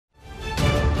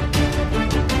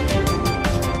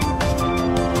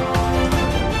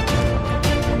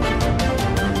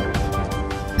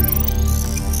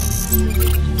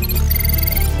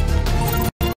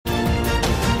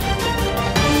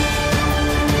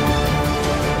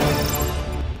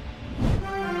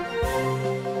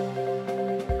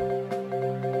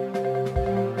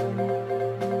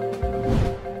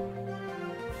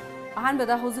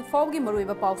अहानबदा हौजिक फाउगी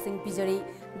मरुइबा पाउसिंग पिजरी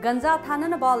गंजा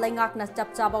थाननबा लैंगाकना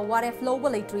चपचाबा वारेफ लौबा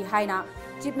लेट्री हाइना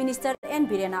chief minister N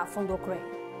बिरेना फोंदोक्रे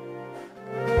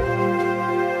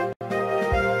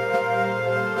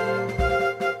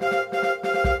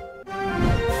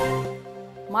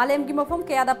मालेम की मफम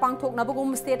कयादा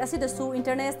पांगथोकनाबगुम state असिदसु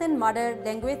international mother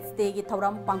language day की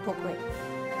थौराम पांगथोक्रे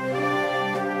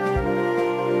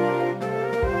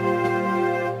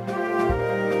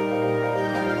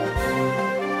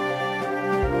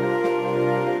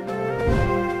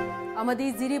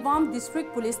अमदी जिरीबाम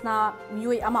डिस्ट्रिक्ट पुलिस ना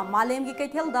मियोय अमा मालेम की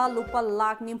कैथेल दा लुपा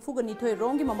लाख निम्फुग निथोय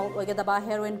रोंगी ममल ओइगदबा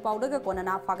हेरोइन पाउडर का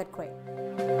कोनना फागतख्रे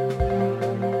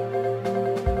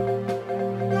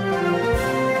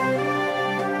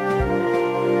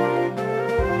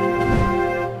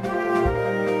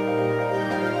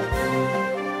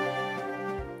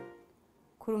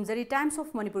खुरुमजरी टाइम्स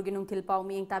ऑफ मणिपुर की नुंथिल पाउ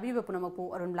मियंग ताबीबा पुनमकपु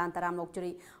अरुणबाला तराम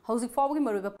लोकचरी हौजिक फाउगी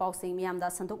मरुइबा पाउसिंग मियामदा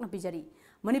संतोकना पिजरी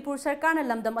मणिपुर सरकार ने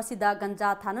लमदम असिदा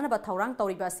गंजा थाननबा थौरांग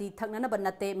तौरिबा असि थक्ननबा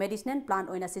नते मेडिसिनल प्लांट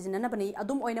ओइना सिजननबनी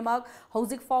अदुम ओइनमक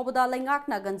हौजिक फाउबदा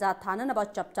लैंगाकना गंजा थाननबा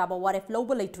चपचाबा वारेफ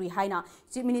लौबा लेट्री हाइना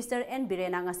chief minister N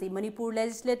बिरेना ngasi Manipur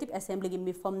legislative assembly की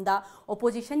मिफमदा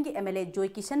ओपोजिशन की एमएलए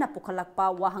जोय किशन पुखलकपा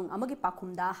वाहंग अमगी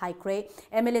पाखुमदा हाइक्रे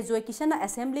एमएलए जोय किशन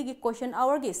असेंबली की क्वेश्चन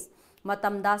आवर गिस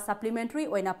मतमदा सप्लीमेंटरी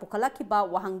ओइना पुखलखिबा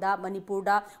वाहंगदा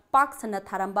मणिपुरदा पाक सना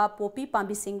थारंबा पोपी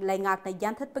पांबिसिंग लैंगाकना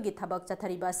यान्थतपगी थबक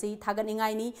चथरिबा असि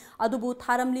थागनिंगाइनी अदुबु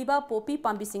थारमलिबा पोपी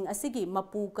पांबिसिंग असिगी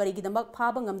मपु करिगिदमक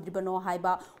फाबा ngamdribano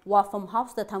हाइबा वाफम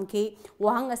हाउस दा थमखि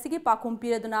वाहंग असिगी पाखुम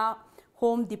पिरदुना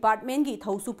होम डिपार्टमेंट की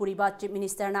थौसु पुरिबा चीफ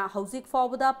मिनिस्टर ना हौजिक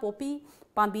फाउबदा पोपी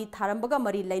पांबी थारंबगा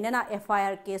मरी लैनना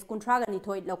एफआईआर केस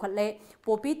 39 लौखटले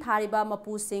पोपी थारिबा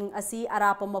मपु सिंह असि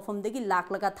अराप मफमदगी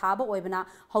लाखलगा थाबा ओइबना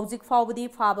हौजिक फाउबदी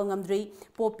फाबा ngamdri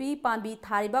पोपी पांबी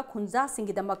थारिबा खुंजा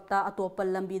सिंगिदमक्ता अतोप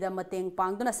लंबीदा mateंग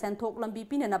पांगदुना सेंथोक लंबी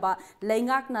पिननबा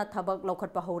लैंगाकना थबक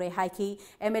लौखटपा हौरे हाइखि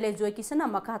एमएलए जोय किसना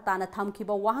मखा ताना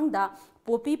थमखिबा वाहंगदा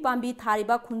पोपी पांबी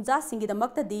थारिबा खुंजा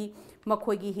सिंगिदमक्तदी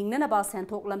मखोइगी हिंगनबा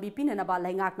सेंथोक लंबी पिननबा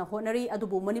लैंगाकना होनरी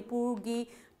अदुबु मणिपुर की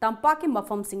तंपा के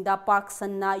मफम सिंगदा पार्क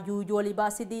सन्ना यू योलिबा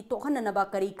सिदी तोखननबा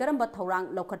करी करंबा थौरांग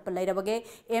लौखटपा लैरबगे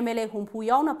एमएलए हुंफु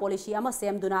यावना पॉलिसी अमा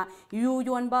सेमदुना यू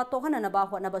योनबा तोखननबा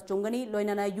होनबा चुंगनी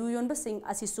लोइनना यू योनबा सिंग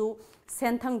असिसु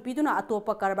सेंथंग पिदुना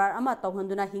अतोपा कारबार अमा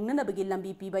तौहंदुना हिंगननबगी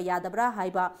लंबी पीबा यादबरा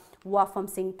हाइबा वाफम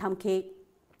सिंग थमखे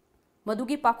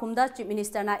मधुगी पाखुमदा चीफ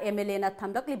मिनिस्टर ना एमएलए ना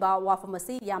थमलकलिबा वाफम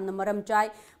असि यामना मरम चाय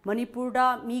मणिपुरदा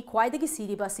मी ख्वाइदगी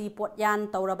सिरिबासी पोटयान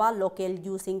तौरबा लोकल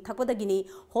यूसिंग थकपदगिनी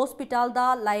हॉस्पिटल दा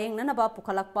लायंगननबा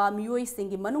पुखलकपा मियोई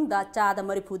सिंगी मनुंगदा चादा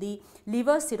मरिफुदी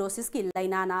लिवर सिरोसिस की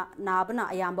लाइनाना नाबना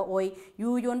अयाम्बा ओय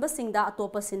यू योनबा सिंगदा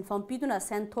अतोप सिनफम पिदुना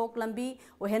सेंथोक लंबी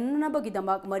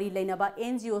ओहेननबगिदमक मरी लैनबा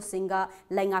एनजीओ सिंगा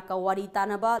लैंगाका वारी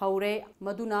तानबा हौरे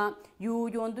मदुना यू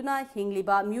योनदुना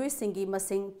हिंगलिबा मियोई सिंगी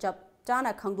मसिंग चप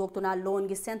चाना खंगदोक्तुना लोन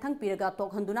की सेंथंग पिरगा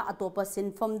तोखंदुना अतोप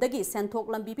सिनफमदगी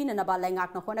सेंथोक लंबी पिननबा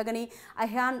लैंगाकना होनगनी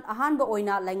अहानबा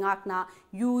ओइना लैंगाकना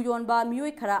यू योनबा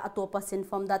मियोय खरा अतोप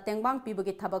सिनफमदा तेंगबांग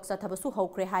पिबगी थबक चथबसु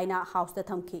हौख्रे हाइना हाउसदा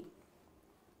थमखि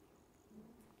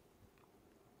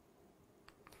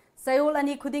सयोल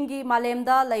अनि खुदिंगी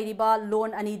मालेमदा लैरिबा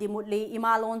लोन अनि दि मुटली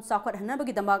इमालोन चाखत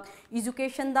हनबगिदमक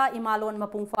एजुकेशन दा इमालोन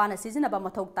मपुंगफाना सिजनबा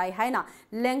मथौक ताई हाइना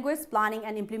लैंग्वेज प्लानिंग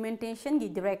एंड इम्प्लीमेंटेशन की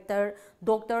डायरेक्टर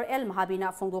डॉक्टर एल महाबीना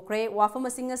फोंदोक्रे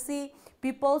वाफमसिंग असि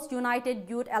peoples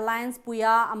United youth alliance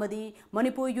पुया अमदी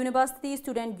Manipur university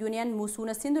student union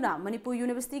मुसुना सिंधुना Manipur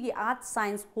university की आर्ट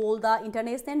साइंस हॉल दा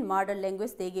इंटरनेशनल मदर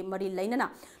लैंग्वेज डे की मरी लैनना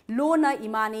लोना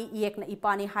इमानी इयकना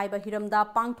इपानी हाइबा हिरमदा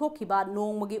पांगथोखिबा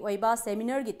नोंमगी ओइबा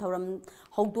सेमिनार की थौरम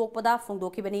हौदोकपदा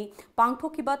फोंदोखिबनी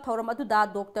पांगथोखिबा थौरम अदुदा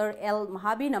डॉक्टर एल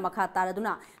महाबीना मखा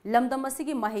तारदुना लमदम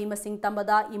असिगी महै मसिंग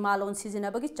तंबदा इमालोन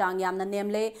सिजनबगी चांग यामना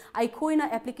नेमले आइखोइना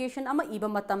एप्लीकेशन अमा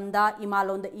इबा मतमदा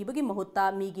इमालोन दा इबगी महुत्ता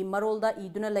मीगी मरोलदा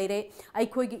इदुना लैरे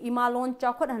आइखोइगी इमालोन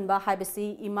चाखोदहनबा हाइबसी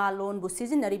इमालोन बु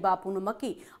सिजनरिबा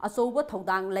पुनुमकी अचौबा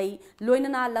थौदांग लै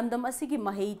लोइनना लमदम असिगी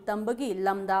महै तंबगी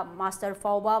लमदा मास्टर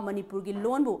फाउबा मणिपुर की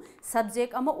लोन बु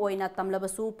सब्जेक्ट अमा ओइना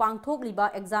तमलबसु पांगथोकलिबा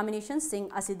एग्जामिनेशन सिंग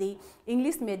असिदी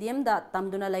इंग्लिश मीडियम दा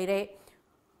तमदुना लैरे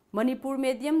मणिपुर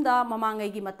मीडियम दा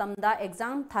ममांगैगी मतमदा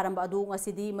एग्जाम थारंबा अदु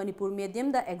ngasidi मणिपुर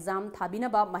मीडियम दा एग्जाम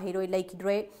थाबिनबा महिरोय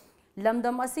लैखिद्रे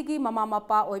लमदम असिगी ममा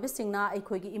मपा ओइबसिंगना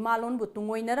अखोइगी इमालोन बु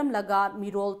तुंगोइनरमलगा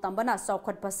मिरोल तंबना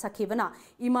चौखटपा सखिबना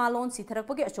इमालोन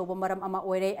सिथरकपगे अचोब मरम अमा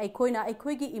ओइरे अखोइना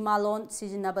अखोइगी इमालोन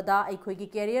सिजनबदा अखोइगी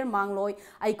कैरियर मांगलोय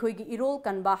अखोइगी इरोल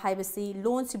कनबा हाइबसी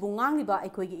लोन सिबु ngangliba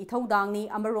अखोइगी इथौदांगनी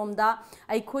अमरोमदा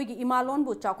अखोइगी इमालोन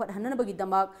बु चौखट हननबगी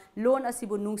दमक लोन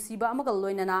असिबु नुंगसिबा अमगल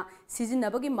लोइनना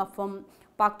सिजनबगी मफम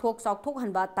पाकथोक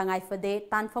चाउथोकहनबा तंगाइफदे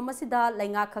तानफम असिदा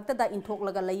लैंगा खक्तदा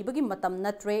इंथोकलगा लैबगी मतम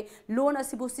नत्रे लोन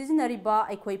असिबु सिजिनरिबा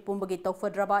अखोई पुंबगी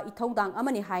तौफद्रबा इथौदांग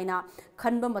अमनि हाइना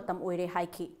खनबा मतम ओइरे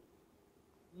हाइखि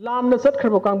लामना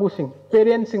चटखरबो कांगबुसिंग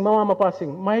पेरेंट्सिंग ममा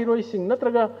मपासिंग माहिरोइसिंग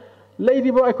नत्रगा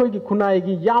लैरिबो अखोइगी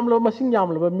खुनाइगी यामलो मसिंग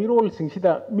यामलो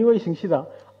मिरोलसिंगसिदा मिओइसिंगसिदा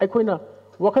अखोइना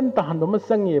वखन तहनबा म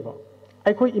चंगेबा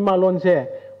अखोइ इमालोनसे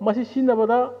मसी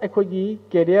सिनबदा अखोइगी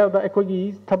कैरियरदा अखोइगी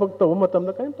थबक तब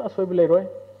मतमदा कयम असोइब लेरोय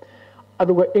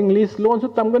अदुगा इंग्लिश लोनसु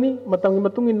तमगनी मतमगी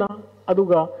मतुंगिना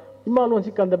अदुगा इमालोन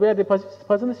से कंदबे यादे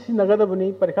फजन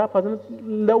सिनगदबनी परीक्षा फजन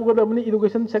लौगदबनी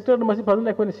एजुकेशन सेक्टर मसी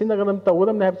फजन अखोइना सिनगदम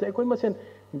तवदम नेबसे अखोइ मसेन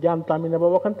ज्ञान तामिनबा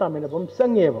वखन तामिनबा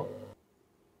संगेबा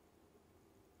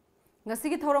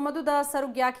ngasi thoram aduda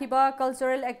saruk yakhiba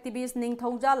cultural activist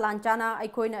ningthauja lanchana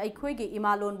aikoina aikoigi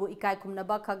imalon bu ikai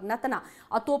khumnaba khak natana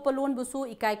atopa lon bu su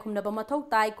ikai khumnaba mathau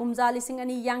tai kumja lising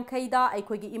ani yangkhai da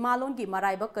aikoigi imalon gi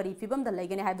maraiba kari fibam da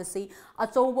laigane haibasi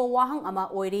achouba wahang ama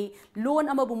oiri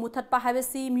lon ama bu muthatpa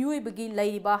haibasi miuibagi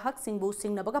lairiba hak singbu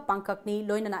singnabaga pangkakni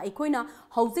loinana aikoina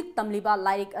hauzik tamliba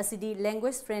lairik asidi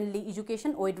language friendly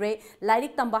education oidre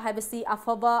lairik tamba haibasi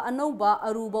afaba anouba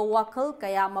aruba wakhal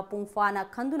kaya mapungfana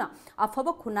khanduna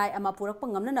afaba khunai ama purakpa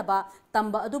ngamnanaba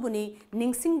tamba adubuni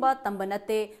ningsingba tamba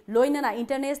nate loinana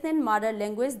international mother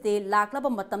language day laklaba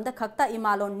matamda khakta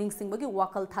imalon ningsingbagi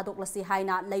wakal thadoklasi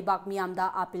haina leibak miyamda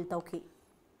appeal tawki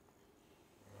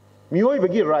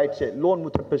मियोइबगी right से loan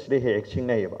मुथपसदे हेक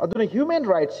सिंगनायबा अदुना human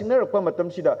right सिंगरकपा मतम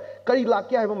सिदा करी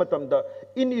लाके हाइबा मतमदा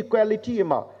inequality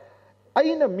एमा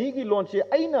अइना मीगी loan से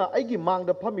अइना अइगी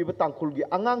मांगदा फमीबा तांखुलगी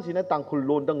आंगांग सिना तांखुल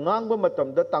loan दा ngang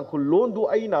मतमदा तांखुल loan दु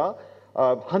अइना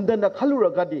हंदना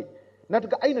खलुरगदी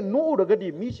नटका अइना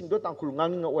नोरगदी मीसिंगदो तांखुल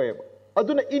ngang ओएबा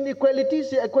अदुना inequality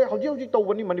से अखोय हौजी हौजी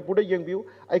तौबनी मणिपुरदा येंबिउ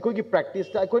अखोयगी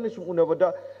प्रैक्टिस ता अखोयना सुम उनबदा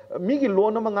मीगी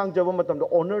लोन अमा ngang मतमदा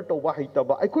ऑनर तौबा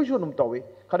हैतबा अखोयसु नुम तौवे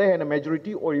खरे हेना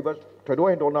मेजॉरिटी ओरिबा थदो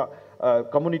हेदोना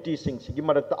कम्युनिटी सिंग सिगी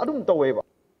मरकता अदुम तौवेबा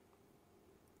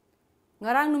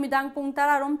ngarang numidang pung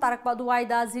tararom tarakpa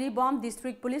duwaida Jiribam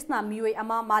district police na mioi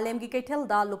ama malemgi kaithel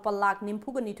da lupa lak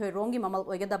nimpuga nithoi rongi mamal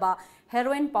oigadaba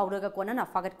heroin powder ga konana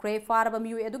fagat kre faraba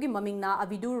mioi edugi mamingna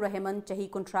Abidur Rahman chahi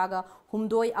kuntraga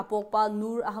humdoi apokpa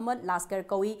Nur Ahmad Laskar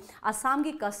kawi Assam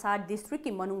gi Kasar district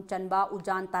ki manung chanba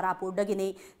Ujan Tarapur dagine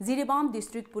Jiribam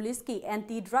district police ki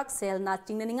anti drug cell na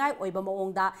chingnaningai oiba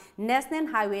maongda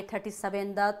National Highway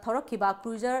 37 da thorakiba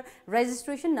cruiser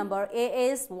registration number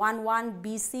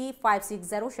AS11BC 5607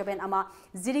 ama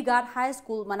Zirigat High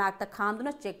School manakta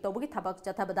khamduna check tawbagi thabak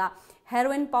chathabada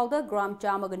heroin powder gram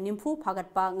chamaga nimfu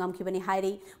phagatpa ngamkhibani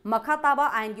hairi makha taba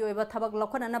ain gi oiba thabak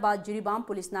lokhanana ba Jiribam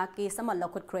police na case ama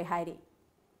lokhot khre hairi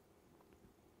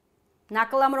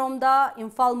Nakalamromda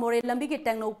Imphal More lambi ki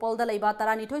Tengnopol da leiba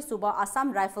taranithoi suba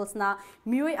Assam Rifles na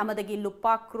mioi amadagi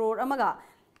lupa crore amaga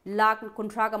lakh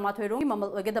कुंट्रागा माथोइरोंगी ममल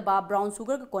ओगेदबा brown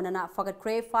sugar का कोनना फगत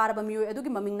क्रे फारबा मियो एदुगी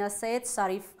ममिंगना सैयद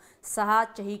सारिफ सहा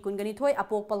चही कुनगनिथोय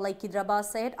अपोकपल लाइकिद्रबा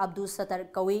सैयद अब्दुल सतर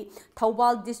कवी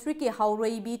Thoubal district की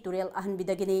हाउरेबी तुरेल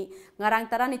अहनबिदगिनी ngarang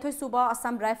taranithoi suba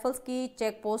Assam Rifles की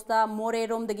check post दा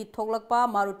मोरेरोम दगी थोगलकपा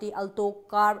Maruti Alto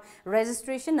car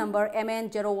registration number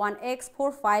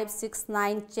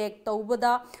MN01X4569 check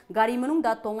तौबदा गाड़ी मनुंग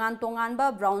दा तोंगान तोंगानबा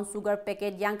ब्राउन शुगर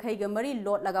पैकेट यांखै ग मरी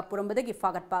लोट लगा पुरमबदगी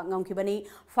फागतपा ngamkhibani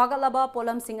fagalaba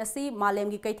polam sing asi malem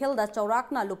gi kaithel da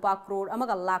chaurakna lupa crore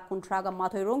amaga lakh kuntraga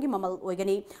mathoirong gi mamal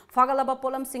oigani fagalaba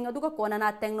polam sing aduga konana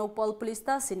Tengnopol police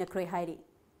ta sinakre hairi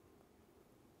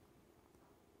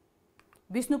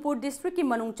Bishnupur district ki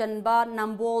manung chanba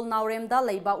Nambol Nauremda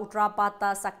leiba Utrapata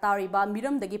Saktariba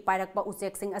Miram dagi pairakpa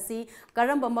usek sing asi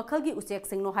karamba makhal gi usek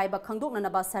sing no haiba khangdokna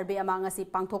ba survey ama ngasi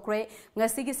pangthokre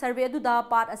ngasi gi survey adu da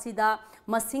part asida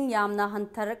masing yamna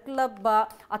hantharaklaba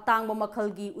atangba makhal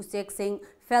gi usek sing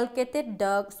falcated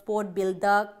duck, sport bill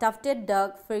duck, tufted duck,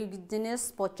 Phrygianus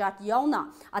pochat yauna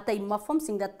atai mafam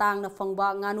sing da tang na fangba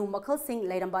nganu makhal sing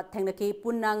leiramba thengnaki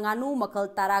punna nganu makhal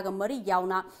taraga mari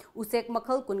yauna usek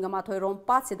makhal kunga mathoirom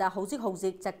pat sida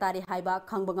hojik chaktari haiba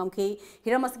khangba ngamkhi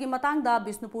hiramasgi matang da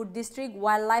Bishnupur district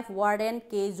wildlife warden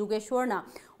K Jugeshwarna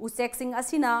usek sing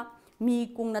asina mi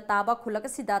kungna taba khulak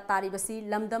asida taribasi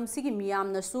lamdam sigi miyam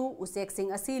nasu usek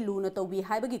sing asi luna tobi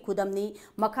haibagi khudamni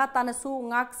makha tanasu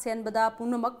ngak senbada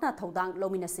punamakna thodang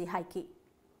lominasi haiki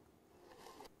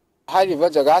हाइरिबा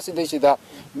जगह सिदा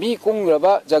मी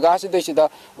कुंग्रबा जगह सिदा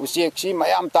उचेक सी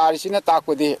मयाम तारिसिना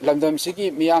ताकपदि लमदम सिगी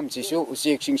मियाम सिसु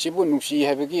उचेक सिंगसिबु नुसी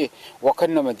हैबगी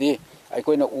वखन नमदि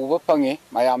अइकोइना उबा fungi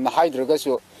मयामना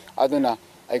हाइद्रगसु अदुना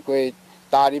अइकोइ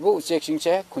तारिबु उचेक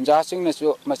सिंगसे खुंजा सिंगनसु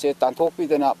मसे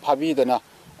तांथोकपिदना फाबिदना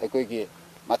अइकोइगी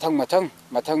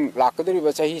मथंग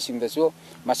लाकदरिबा चाही सिंगदसु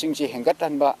मसिंगसि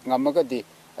हेंगतहनबा ngamagadi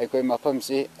ꯑꯩꯈꯣꯏ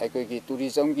ꯃꯐꯝꯁꯤ ꯑꯩꯈꯣꯏꯒꯤ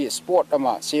ꯇꯨꯔꯤꯖꯝꯒꯤ ꯁ꯭ꯄꯣꯠ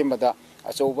ꯑꯃ ꯁꯦꯝꯕꯗ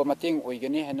ꯑꯆꯧꯕ ꯃꯇꯦꯡ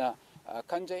ꯑꯣꯏꯒꯅꯤ ꯍꯥꯏꯅ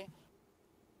ꯈꯟꯖꯩ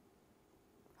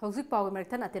ꯍꯧꯖꯤꯛ ꯄꯥꯎꯒꯤ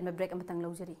ꯃꯔꯛꯇ ꯑꯇꯦꯟꯕ ꯕ꯭ꯔꯦꯛ ꯑꯃꯇꯪ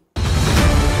ꯂꯧꯖꯔꯤ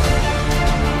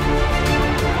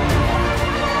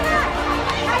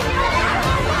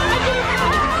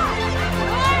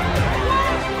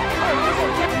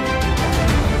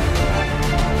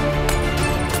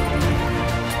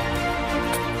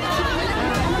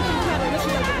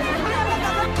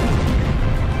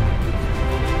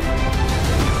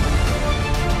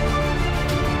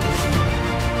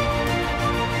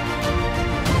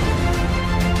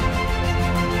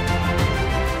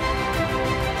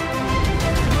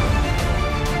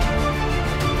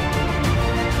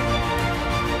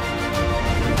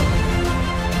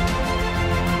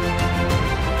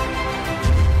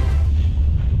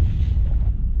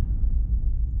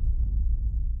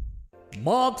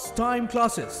Marks Time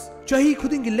Classes Chahi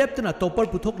khudingi leptana topper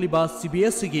puthokliba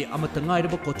CBSE gi amata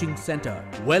ngairaba coaching center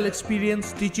well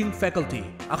experienced teaching faculty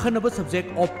akhanaba subject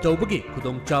opt tawbagi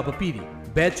khudong chaba piri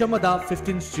batch amada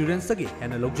 15 students agi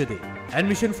hena logjade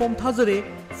admission form thazare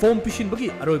form pishin bagi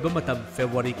aroiba matam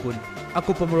February 10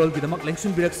 akupamarol gi damak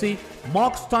lengsun biraksi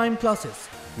Marks Time Classes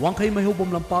Wangkai Mahubom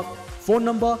Lampak phone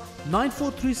number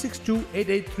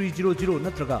 9436288300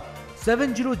 natraga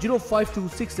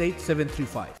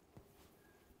 7005268735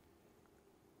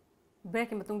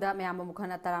 break मतुंगदा ma'am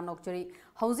मुखना तराम नोकचरी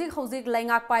हौजिक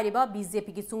लैंगाक पाइरिबा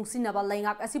BJP की चुंगसिनबा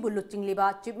लैंगाक असिबु लुचिंगलिबा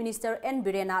chief minister N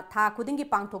बिरेना था खुदिंगी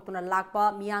पांगथोक्तुना लाकपा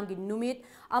मियामगी नुमित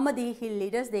अमदी हिल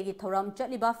leaders day की थौरम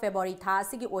चटलिबा February था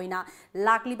असिगी ओइना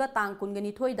लाकलिबा तांग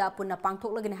कुनगनी थोइदा पुन्ना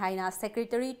पांगथोक्लगनि हाइना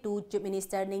secretary to chief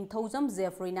minister Ningthoujam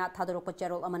जेफरीना थादरोक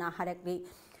चेरोल अमना हारकली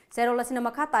सेरोल असिना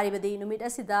मखा तारिबदी नुमित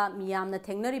असिदा मियामना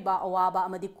थेंगनरिबा अवाबा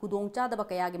अमदी खुदोंग चादबा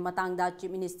कयागी मतांगदा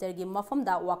chief minister की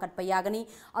मफमदा वाकटपा यागनी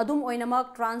अदुम ओइनमक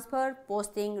transfer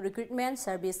posting recruitment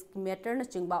service matter न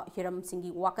चिंगबा Hiram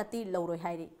सिंगी वाकती लौरोय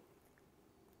हाइरी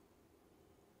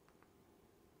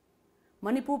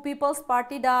Manipur peoples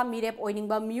party दा मिरेप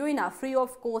ओइनिंगबा मियोइना free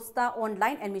of cost ता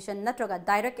ऑनलाइन एडमिशन नत्रगा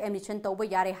डायरेक्ट एडमिशन तौबा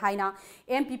यारे हाइना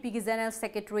एमपीपी की general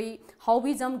secretary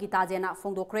हाउबीजम गीताजेना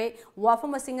फोंदोक्रे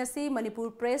वाफम असिंगसी Manipur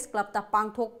press club ता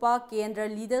पांगथोकपा केंद्र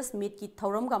लीडर्स मीट की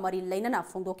थौरमगा मरी लेनना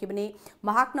फोंदोकिबनी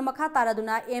महाकना मखा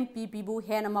तारादुना एमपीपी बु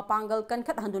हेना मपांगल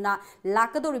कनखत हंदुना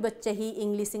लाकदोरिबा चही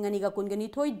इंग्लिश सिंगनिगा कुनगनी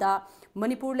थोइदा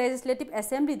मणिपुर लेजिस्लेटिव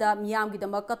असेंबली दा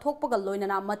मियामगिदमक कथोकपगा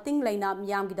लोइनना मतिंग लेना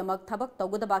मियामगिदमक थबक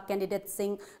तौगदबा candidate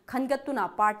Singh खनगतुना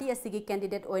party असिगी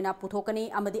candidate ओइना पुथोकनी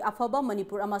अमदी अफबा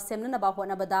Manipur अमा सेमननबा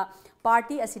होनबदा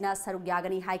पार्टी असिना सरुक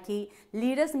यागनी हाइकी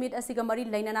लीडर्स मीट असिगा मरी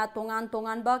लेनना तोंगान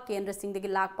तोंगानबा केंद्र सिंगदगी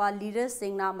लाकपा लीडर्स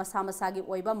सिंगना मसा मसागी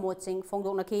ओइबा मोट सिंग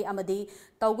फोंगदोकनखी अमदी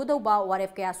तौगदौबा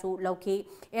वारेफ कयासु लौखी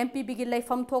एमपीपी की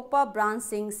लेफम थोकपा ब्रांच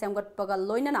सिंग सेमगतपगा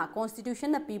लोइनना कॉन्स्टिट्यूशन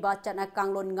न पीबा चटना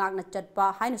कांगलोन ngakna चटपा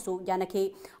हाइनसु यानखी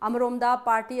अमरोमदा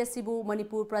पार्टी असिबु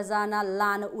मणिपुर प्रजाना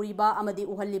लान उरिबा अमदी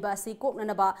उहल्लिबा असि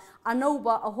कोकननबा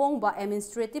अनौबा अहोंगबा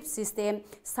एडमिनिस्ट्रेटिव सिस्टम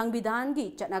संविधान की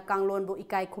चटना कांगलोनबु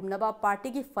इकाई खुमनबा पार्टी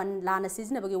की फंड लाना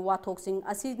सिजनबगी वाथोकसिंग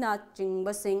असिना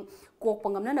चिंगबसिंग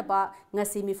कोकपंगमननबा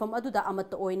ngasi mifam aduda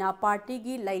amat oina party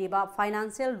gi laiba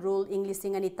financial rule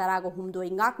englishing ani tarago humdoi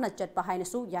ngakna chatpa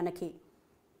hainasu yanakhi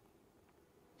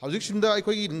हौजिक सिमदा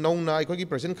अखोगी नौना अखोगी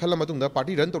प्रेसिडेंट खल्ला मतुंगदा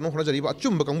पार्टी रन तौनो होनाजरिबा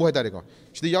अचुंबा कंबो हाइतारेको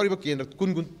सिदा यावरिबा केंद्र कुन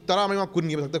कुन तरा मैमा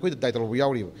कुनगी मथक्ता अखोई दायित्व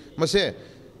यावरिबा मसे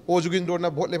ओजुगिंदोरना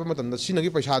भोट लेबा मतमदा सिनगी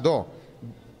पैसादो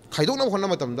खाइदोना होना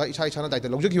मतमदा इसा इसाना दायित्व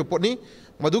लौजगिबा पोटनी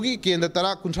मदुगी केंद्र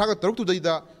तरा कुंथ्रागा तरुक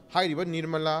तुदैदा हाइरिबा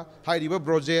निर्मला हाइरिबा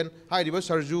ब्रोजेन हाइरिबा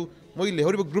सरजू मोई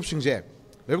लेहरिबा ग्रुप सिंजे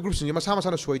लेबर ग्रुप सिंजे मसा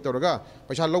मसाना सोई तौरगा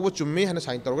पैसा लौबा चुम्मे हना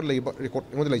साइन तौरगा लेबा रिकॉर्ड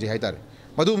एंगोद लेजे हाइतारे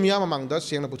मदु मिया ममांगदा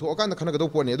सेंगना पुथोकांदा खनगदौ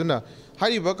पोने अदुना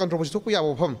हाइरिबा कंट्रोवर्सी थोकपा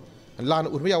याबो फम लान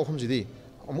उरबा याबो फम जिदी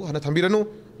अमुक हना थंबिरनु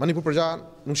मणिपुर प्रजा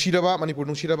नुंसिरबा Manipur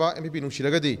नुंसिरबा MPP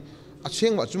नुंसिरगदी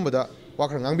असेंगबा अचुंबदा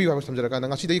वाखर ngambi ba samjarakan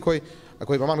ngasida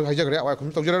ikoi mamang haijagre awai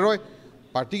khum tawjararoi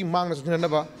party ki mangna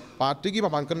sunanaba party ki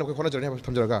maman kan khona jarni ha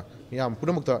samjaraga yam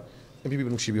punamukta MPP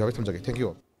nungsibi ha samjage thank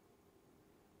you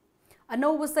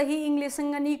अनौब सही English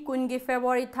संगनी कुनगी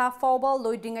February था फौबल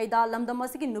लोइड्रिंगैदा लमदम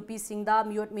असगी नुपी सिंगदा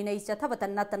मियोट मिनै चथबत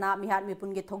नतना मिहात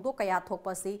मिपुनगी थौदोक कया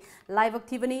थोकपसी लाइवक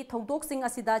थिबनी थौदोक सिंग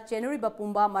असिदा जेनुरी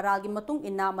बपुंबा मरालगी मतुंग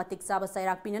इन्ना मतिक चाबा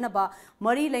सैराक पिननबा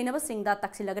मरी लैनब सिंगदा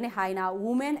तक्सिलगने हाइना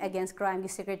women against crime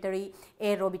की secretary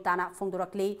A रोबिताना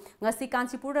फोंदोरकली ngasi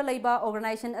कांचीपुरदा लैबा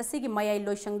organisation असिगी मयाई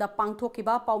लोइसंगदा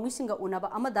पांगथोकिबा पाउमिसिंगा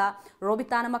उनबा अमदा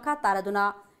रोबिताना मखा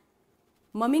तारादुना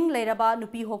ममिंग लेरबा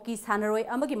नुपी hockey सानरोय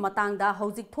अमगी मतांगदा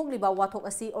हौजिक थोकलिबा वाथोक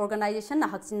असि organisation ना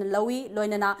हक्सिन लवी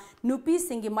लोइनना नुपी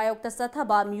सिंगी मायोक्ता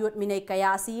सथबा मियोट मिनै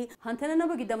कया असि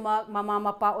हंथननबगिदमक मामा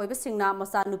मपा ओइबसिंगना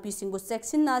मसा नुपी सिंगु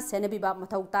सेक्सिनना सेनबिबा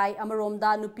मथौताई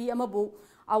अमरोमदा नुपी अमबु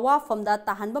awafamda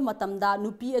tahanba matamda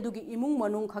nupi adugi imung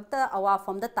manung khakta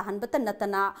awafamda tahanbata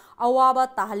natana awaba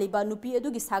tahaliba nupi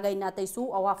adugi sagai nataisu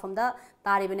awafamda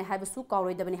taribane haibasu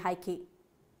kauroidabani haiki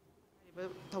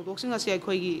thawdoksinga se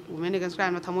akhoi women against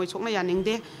crime thamoi sokna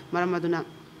yaningde maram aduna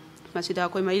masida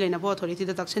akhoi mai leina bo authority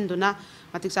da taksinduna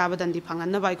matik saba dandi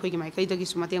phanganna ba akhoi gi maikai dagi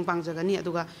sumateng pangjagani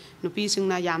aduga nupi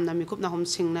singna yamna mikupna hom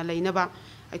singna leina ba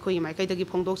akhoi gi maikai dagi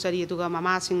phongdok chari aduga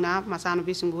mama singna masa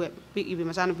nupi singu pik ibi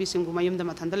masa nupi singu mayumda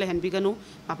mathanda lehan biganu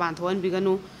mapan thon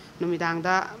biganu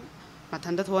numidangda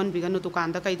mathanda thon biganu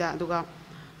dukanda kaida aduga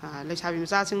Lesabi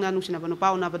Masa Singna Nusinaba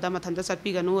Nupa Unabada Matanda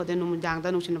Sapiganu, then Numidanga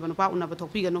Nusinaba Nupa Unaba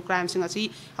Topiganu, crime sing a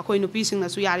sea, a coin of piecing a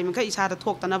Suyari Maka is had a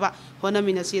talk Tanaba,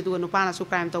 Honamina Sea to Nupana su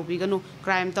crime Topiganu,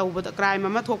 crime Tau, but the crime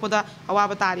Amatopada,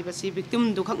 Awabatari, but see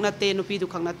victim to Kangnate, Nupi to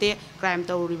Kangnate, crime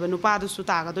Tau, Rivanupa to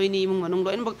Sutaga, Doini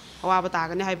Mungo,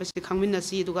 Awabataga, and Hypers Kangmina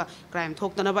Sea to crime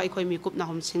talk Tanaba, Ecoimi Kupna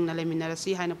Home Sing, Lemina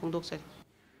Sea, Hina Pondox.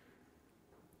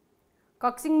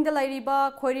 Kaksing the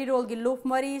Lariba, Query Roll Giluf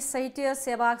Mari, Sahitya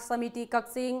Seva Samiti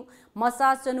Kaksing,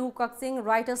 Masa Chanu Kaksing,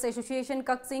 Writers Association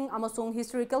Kaksing, Amasung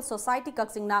Historical Society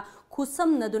Kaksing na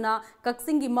Kusam Naduna,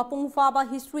 Kaksing Mapung Faba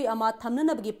History Ama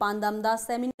Tamnanabgi Pandamda,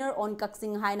 Seminar on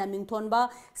Kaksing Haina Mingtonba,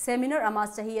 Seminar Ama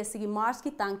Sahi Asigi Mars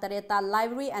Ki Tang Tareta,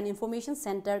 Library and Information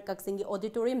Center Kaksingi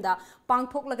Auditorium da,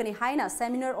 Pangtok Lagani Haina,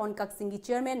 Seminar on Kaksingi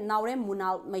Chairman Naurem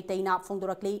Munal Maitaina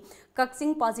Fongdorakli,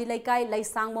 Kaksing Pazilaikai,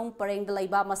 Laisangmong Pareng the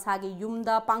Laiba Masagi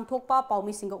Yumda, Pangtokpa,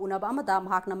 Paumi Singa Unaba Amadam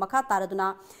Hakna Maka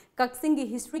Taraduna, Kaksingi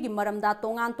History Maramda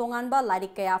Tongan Tonganba,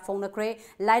 Lyric Kaya Fonakre,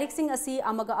 Lyric Sing Asi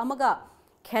Amaga.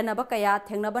 Khenaba kaya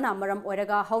thengnabana maram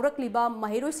oiraga haurakliba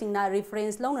mahiroi singna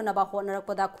reference launanaba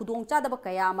honarapada khudong chadaba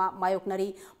kaya ma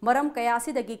mayoknari maram kaya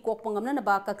sidagi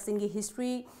kokpangamnanaba kaksingi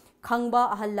history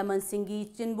khangba ahal laman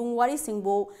singi chinbung wari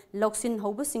singbo loksin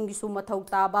hobu singi su mathau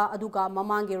taba aduga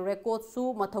mamangi record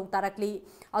su mathau tarakli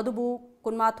adubu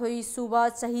kunmathoi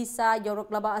suba chahisa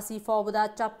yoroklaba asi fawbada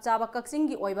chapchaba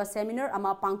kaksingi oiba seminar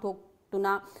ama pangthok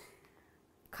tuna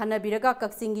Khanabiraga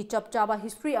Kaksingi Chapchaba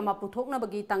History Ama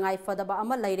Puthoknabagi Tangai Fadaba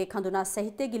Ama Laire Khanduna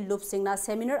Sahitegi Lup Singna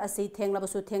Seminar Asi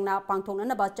Thenglabasu Thengna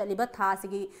Pangthoknanaba Chaliba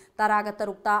Thasigi Taraga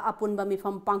Tarukta Apunba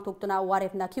Mifam Pangthoktuna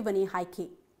Waref Nakhibani Haiki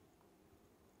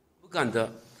Buganda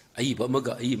Aiba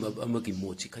Maga Aima Amagi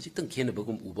Mochi Kajitang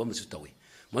Kenabagum Uba Masutawi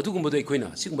Madugumba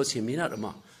Koina Sigma Seminar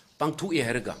Ama Pangtu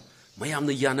Erga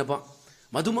Mayamna Yanaba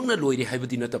Madumanga Loiri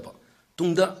Habadinataba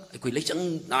Tungda, a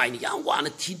collection 9 young one,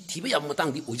 Tiba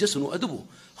Matangi, Ujasunu Adubu,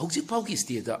 Hoxi Pauki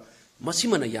Theatre,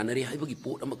 Massimana Yanari, Hibagi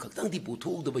Port, Amakatangi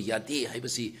Putu, the Bayati,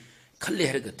 Hibasi,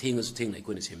 Kalerga, Tangas, Tang, like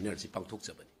when a seminar,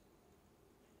 Pangtoxaban.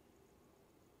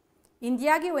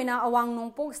 India ki wena awang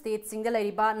nongpok state single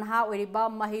lariba nha oriba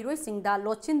mahiroi singda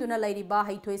lochinduna lariba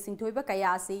haithoi singthoiba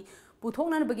kayasi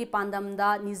Puthoknan bagi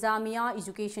pandamda Nizamia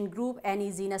Education Group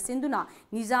NEZ na sinduna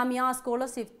Nizamia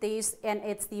Scholarship Test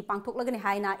NHT pangthoklagani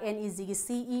haina NEZ gi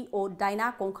CEO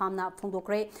Daina Kongkhamna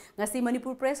phongdokre ngasi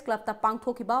Manipur Press Club ta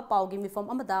pangthokiba paugi mifom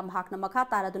amada mahakna makha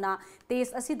taraduna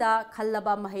test asida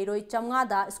khallaba mahiroi chamnga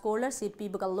da scholarship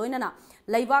pibaga loinana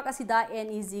laibak asida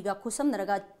NEZ ga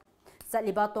khusamnaraga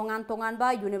Saliba Tongan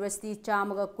Tonganba University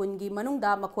Chamaga Kungi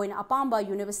Manungda Makoina Apamba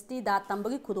University da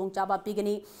Tambagi Kudong Chaba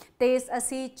Pigani Test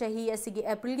Asi Chahi Asigi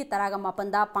April ki Taraga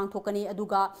Mapanda Pangthokani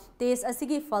Aduga Test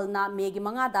Asigi Falna Megi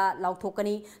Mangada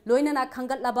Lauthokani Loinana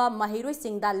Khangat Laba Mahiroi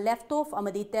Singh da left off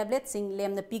Amadi tablet Singh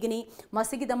Lemna Pigani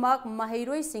Masigi Damak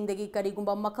Mahiroi Singh Dagi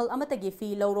Karigumba Makal Amatagi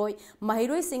Fi Lauroi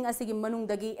Mahiroi Singh Asigi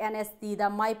Manungdagi NST da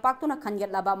Mai Paktuna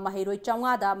Khangat Laba Mahiroi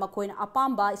Chamngada Makoina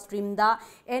Apamba Stream da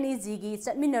NEZ gi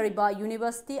Chatminariba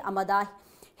University Amada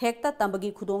Hekta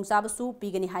Tambagi Kudong Sabasu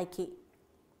Pigani Haiki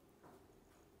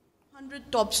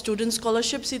 100 top student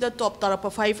scholarships see the top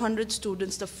tarapa 500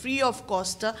 students the free of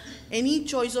cost any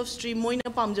choice of stream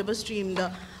moina pamjaba stream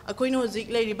the akoina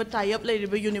hozik leiriba tie up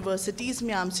leiriba universities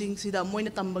myam sing sida moina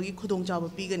tambagi khudong chaba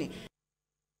pigani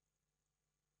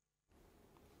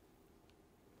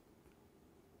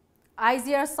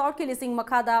IZR South ki lising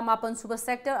makhada Mapan Suba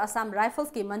Sector Assam Rifles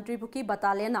ki Mantri Puki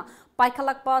Battalion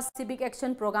Paikhalakpa Civic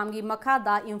Action Program ki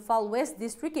makhada Imphal West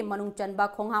District ki Manung Chanba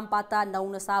Khongham Pata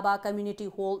Nauna Saba Community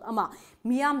Hall ama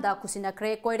Miam da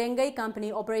Kusinakre Koirengai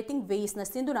Company Operating Base na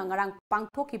Sinduna ngarang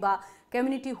pangthokiba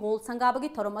Community Hall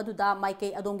Sangabagi Thorom aduda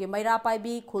Maike Adongi Maira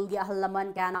Paibi Khulgi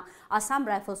Ahallaman Gana Assam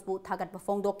Rifles bu thagat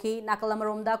pafongdoki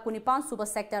Nakalamaromda Kunipan Suba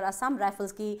Sector Assam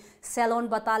Rifles ki Salon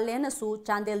Battalion su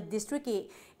Chandel District ki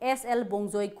SL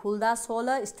Bongzoi Khulda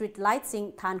Solar Street Light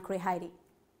Sing Than Kre Hairi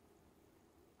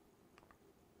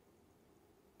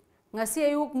ngasi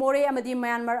ayuk more amadi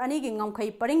Myanmar ani gi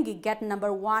ngamkhai paringi gate number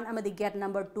 1 amadi gate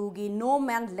number 2 gi no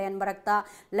man land barakta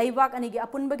leibak ani gi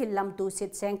apunba gi lamtu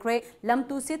sit sengkre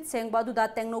lamtu sit sengba du da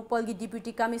Tengnopol gi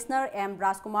deputy commissioner M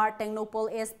Rajkumar Tengnopol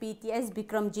SP TS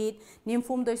Bikramjit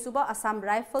Nimfum Doisuba Assam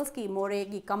Rifles ki more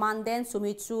gi commandant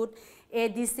Sumit Sud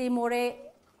ADC more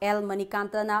L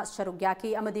Manikantana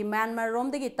Sharugyaki amadi Myanmar rom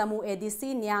de gi tamu ADC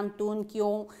Nyantun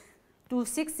Kyong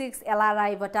 266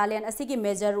 LRI Battalion asigi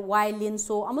Major Y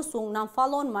Linso amasung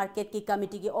Namfalon Market ki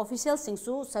committee ki official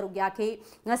singsu sarugyake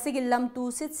ngasigi lamtu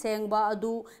sit sengba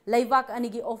adu leibak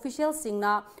anigi official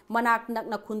singna manak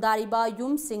nakna khundariba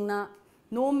yum singna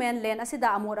no man land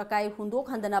asida amor akai hundok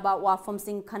handanaba wafam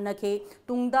sing khanake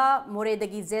tungda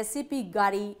moredagi JCP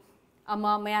gari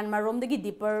ama Myanmar romdagi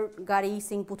dipper gari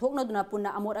sing puthokna duna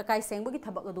punna amor akai sengbagi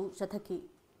thabak adu chathaki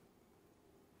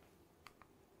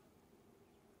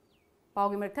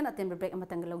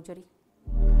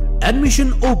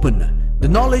Admission open. The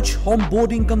Knowledge Home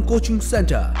Boarding Cum Coaching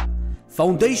Center.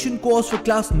 Foundation course for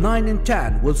class 9 and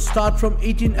 10 will start from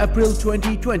 18 April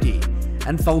 2020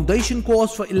 and foundation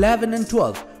course for 11 and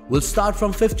 12 will start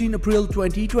from 15 April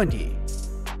 2020.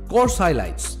 Course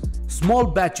highlights: small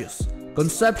batches,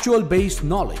 conceptual based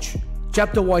knowledge,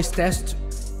 chapter wise test,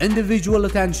 individual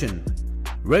attention,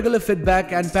 regular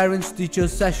feedback and parents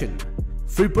teachers session,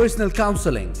 free personal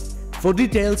counseling. For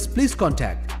details, please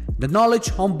contact the Knowledge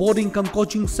Home Boarding Cum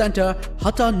Coaching Center,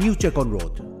 Hatta New Chekon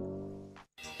Road.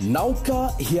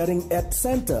 Nauka Hearing Aid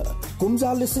Center.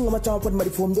 Kumja listing ama chapan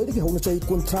marifom do ki hona chai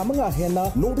kuntramanga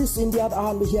hena Notice India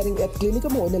ahan hearing aid clinic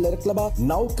mo ne lereklaba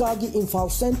Nauka gi Infal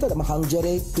Center ma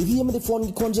hangjere TV ma phone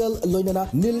gi konjel loinana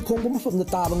nil khongum fam na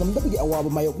tabangam da gi awaba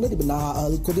mayok ne dibna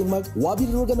al kodimag wabi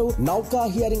rogano Nauka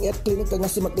Hearing Aid Clinic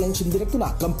ngasi makleng sim directuna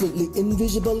completely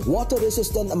invisible water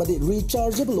resistant ama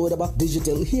rechargeable oidaba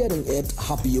digital hearing aid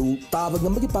hapiu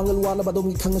tabangam gi pangalwana badong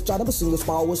gi khang chana ba single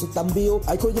power tambio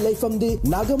ai khoi gi leifam di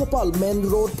Nagamapal Main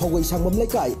Road Phawai Sangmam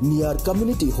Lekai near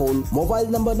Community Hall. Mobile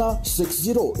number na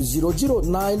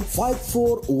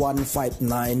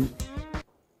 6009545159.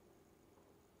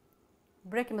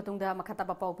 Break matungda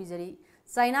makhataba pau pijari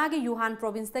China gi Wuhan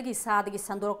province tagi sadagi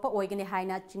sandorokpa oigani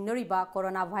haina chingnoriba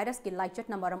coronavirus ki laichot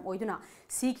namaram oiduna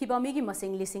sikhiba migi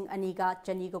masing lising aniga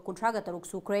chaniga kuntraga taruk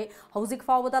sukre hojik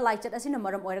fawada laichot asina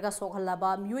maram oiraga sokhalaba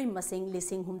myui masing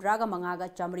lising humdraga mangaga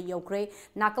chamri yokre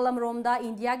nakalam romda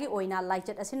India gi oina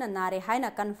laichot asina nare haina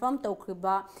confirm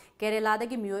tokriba Kerala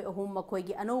dagi myui ahum makoi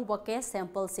gi anouba case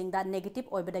sample singda negative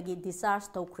oibadagi discharge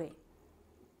tokre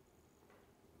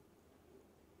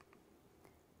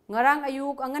Ngarang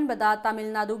ayuk angan bada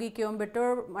Tamil Nadu gi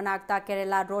kilometer manakta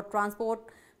Kerala Road Transport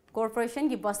Corporation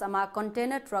gi bus ama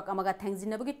container truck amaga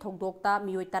thangjinabagi thokdokta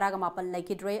mioi taraga mapal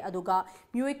laikidre aduga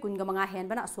mioi kunga manga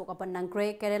henbana asok apan nangkre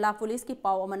Kerala police ki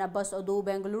paw amana bus adu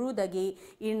Bengaluru dagi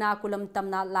Irnakulam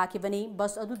tamna lakibani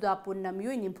bus adu da punna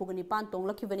mioi nimphugani pan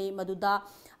tonglakibani maduda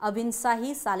Avin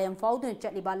Sahi Salem Fauden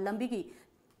chatliba lambigi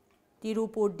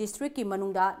Tirupur district ki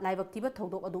manungda laibaktiba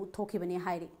thokdok adu thokibani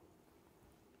hairi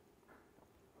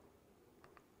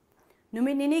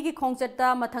Numinini ki khongchetta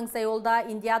mathang sayolda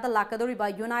India da lakadoriba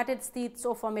United States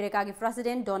of America ki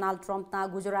President Donald Trump na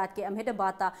Gujarat ke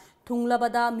Ahmedabad ta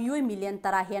thunglabada mioi million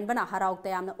tara hen bana haraukta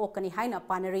yamna okani haina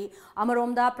panari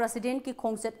amaromda President ki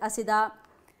khongchet asida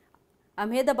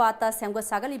Ahmedabad ta semga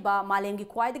sagaliba malengi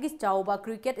khwaidagi chauba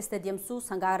cricket stadium su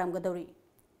sangaram gadori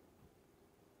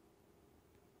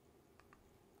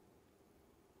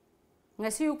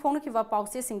ngasi uk phongna kiwa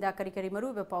pause singda kari kari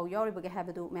maru be pau yori bage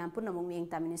habadu myan punna mong mieng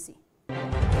taminasi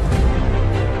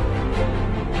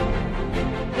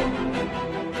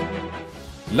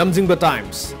Lamjingba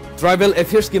Times Tribal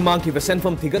Affairs ki mang ki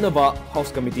senfam thiganaba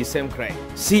House Committee semkrai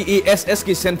CESS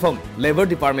ki senfam Labor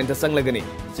Department ta sanglagani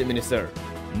Chief Minister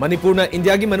Manipur na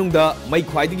India gi manungda mai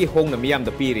khwaidigi hongna miyam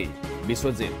da piri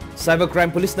Biswajit Cyber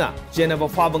Crime Police na chenaba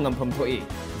fabangam pham thoi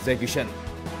execution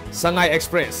Sangai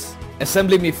Express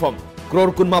Assembly Mifom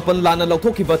Crore Kunmapan Lana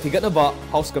Lautokiba Thiganaba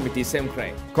House Committee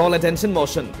semkrai Call Attention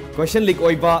Motion Question Leak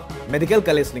Oiba Medical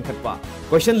College Linkatpa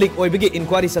Question Leak Oibigi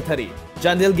Inquiry Sathari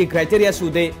Chandel gi criteria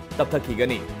sude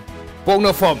tapthakigani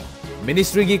Pongna Form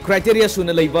Ministry gi criteria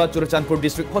suna leiba Churachandpur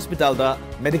District Hospital da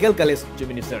Medical College Chief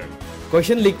Minister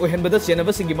Question Leak Ohenbada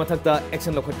Chenaba Singi Mathakta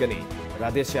Action Lokhatgani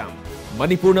Radheshyam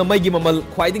Manipur na maigi mamal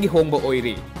khwaidigi hongba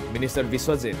oiri Minister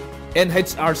Biswajit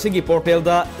NHRC gi portal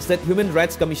da State Human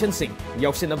Rights Commission sing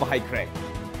yausina bahai kre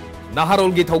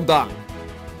Naharol gi thogdang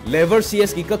Lever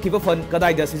CS ki kakiba fund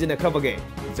kadai da sizina khabage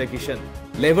execution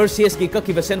Lever CS ki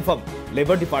kakiba senfam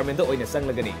Labor Department da oina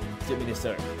sanglagani Chief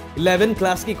Minister 11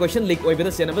 class ki question leak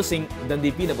oibeda senaba sing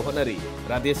dandipi na bahonari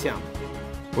Radheshyam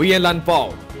Huyen Lan Pau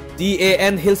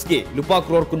TAN Hills की लुपा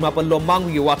करोड़ कुनमापन लो मांग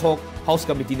की वाथोक house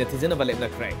committee ने थिजन बा लेना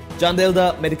क्रे चांदेल दा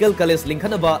medical college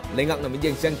लिंखनबा लेंगाक न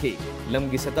मिजेंग Chunky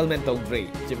लमगी settlement तौद्रे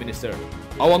chief minister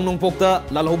अवांग नोंपोक्ता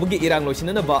लालहौबगी इरांग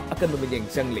लोइसिनबा अकन मिजेंग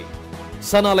चंगली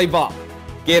सना लेबा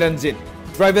केरंजिन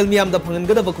ट्राइबल मियाम दा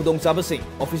फंगनगदबा खुदोंग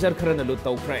चाबसिंग ऑफिसर खरना लुट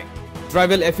तौख्रे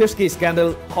ट्राइबल अफेयर्स की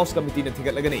स्कैंडल हाउस कमिटी ने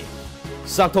थिगलगनी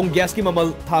साथोंग गैस की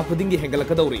ममल था खुदिंगी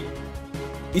हेंगलकदौरी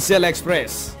इसेल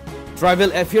express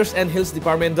tribal affairs and hills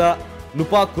department दा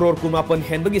लुपा करोड़ कुमापन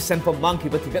हेनबगी सेंफम मांग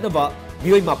थिगनबा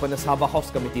मियोय मापन साबा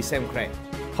हाउस कमिटी सेमख्रे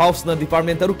हाउस न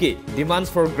डिपार्टमेंट तरुकी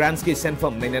डिमांड्स फॉर ग्रांट्स की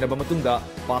सेंफम नैनरबा मतुंगा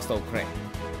पास तौख्रे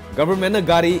गवर्नमेंट न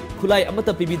गाड़ी खुलाई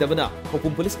अमता पीबीदबना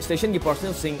खोकुम पुलिस स्टेशन की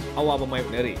पर्सनल सिंह अवाबा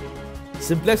मायोनरी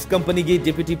सिंप्लेक्स कंपनी की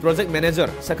डिप्यूटी प्रोजेक्ट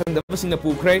मैनेजर सखंगदबसिंग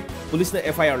पुख्रे पुलिस ने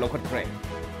FIR लौखटख्रे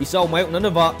इसाव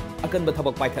मायोननबा अकनबा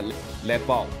थबक पाइखल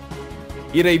लेपाव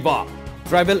इरेबा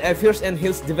tribal affairs and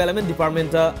hills development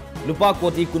department लुपा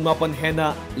कोटी कुनमापन हेना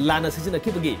लाना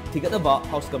सिजनखिबगी थिगनबा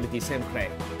house committee सेमख्रे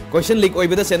question leak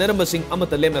ओइबदा सेनरमसिंग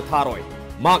अमता Lemna थारोय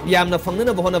mark यामना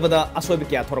फंगना बहोनबदा असोइब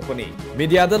क्या थोरकनी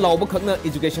मीडिया दा लाउब खकना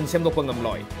एजुकेशन सेमदोक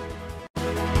ngamloi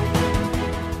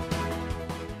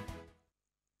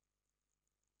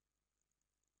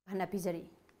हना पिजरी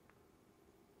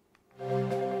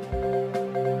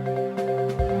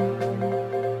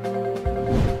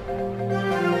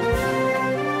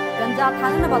गंजा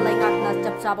थाननबा लाइंगाकना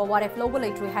चपचाबा वारेफ लौब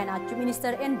लेथ्रुइ हाइना चीफ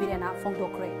मिनिस्टर एन बिरेना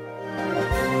फोंदोक्रे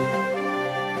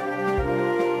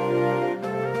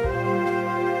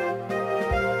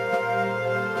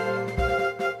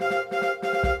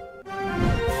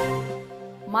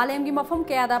मालेम की मफम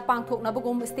कयादा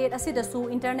पांथोकनबगुम state असिदसु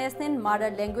international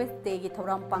mother language day की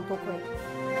थौराम पांथोक्रे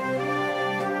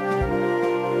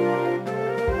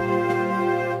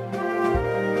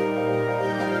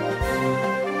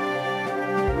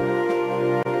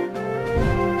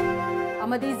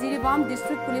अमदी जिरीबाम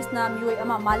डिस्ट्रिक्ट पुलिस ना मियोय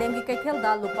अमा मालेम की कैथेल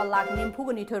दा लुपा लाख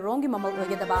 94 रोंग की ममल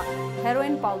ओगेदबा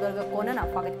हेरोइन पाउडर गा कोनना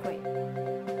फागतख्रे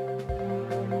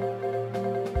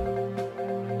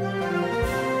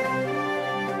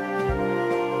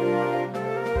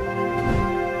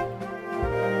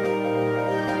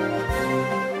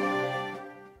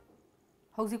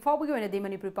हौजिक फाउबगी ओइना दे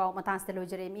मणिपुर पाउ मतांसते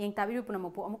लोजरे मियेंग ताबिरु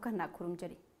पुनमपु अमुक हन्ना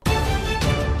खुरुमजरी